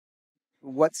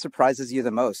What surprises you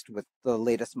the most with the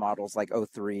latest models like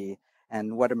O3,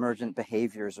 and what emergent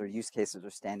behaviors or use cases are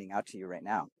standing out to you right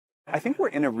now? I think we're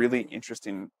in a really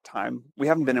interesting time. We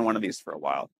haven't been in one of these for a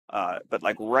while, but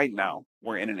like right now,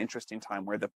 we're in an interesting time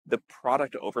where the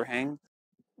product overhang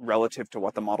relative to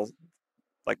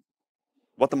like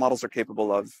what the models are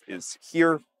capable of is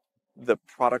here. The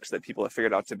products that people have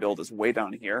figured out to build is way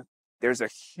down here. There's a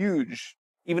huge,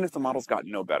 even if the models got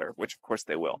no better, which of course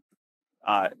they will,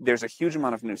 there's a huge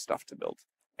amount of new stuff to build.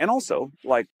 And also,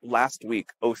 like last week,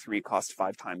 O3 cost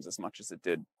 5 times as much as it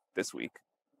did this week.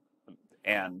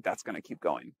 And that's going to keep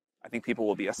going. I think people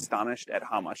will be astonished at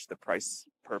how much the price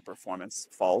per performance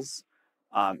falls.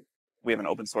 We have an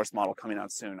open source model coming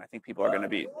out soon. I think people are going to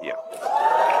be, yeah.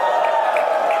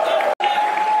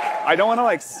 I don't want to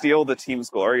like steal the team's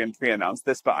glory and pre-announce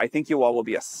this, but I think you all will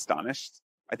be astonished.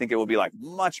 I think it will be like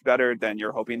much better than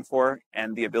you're hoping for.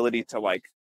 And the ability to like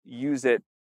use it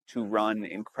to run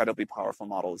incredibly powerful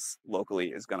models locally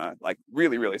is going to like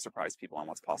really, really surprise people on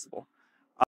what's possible.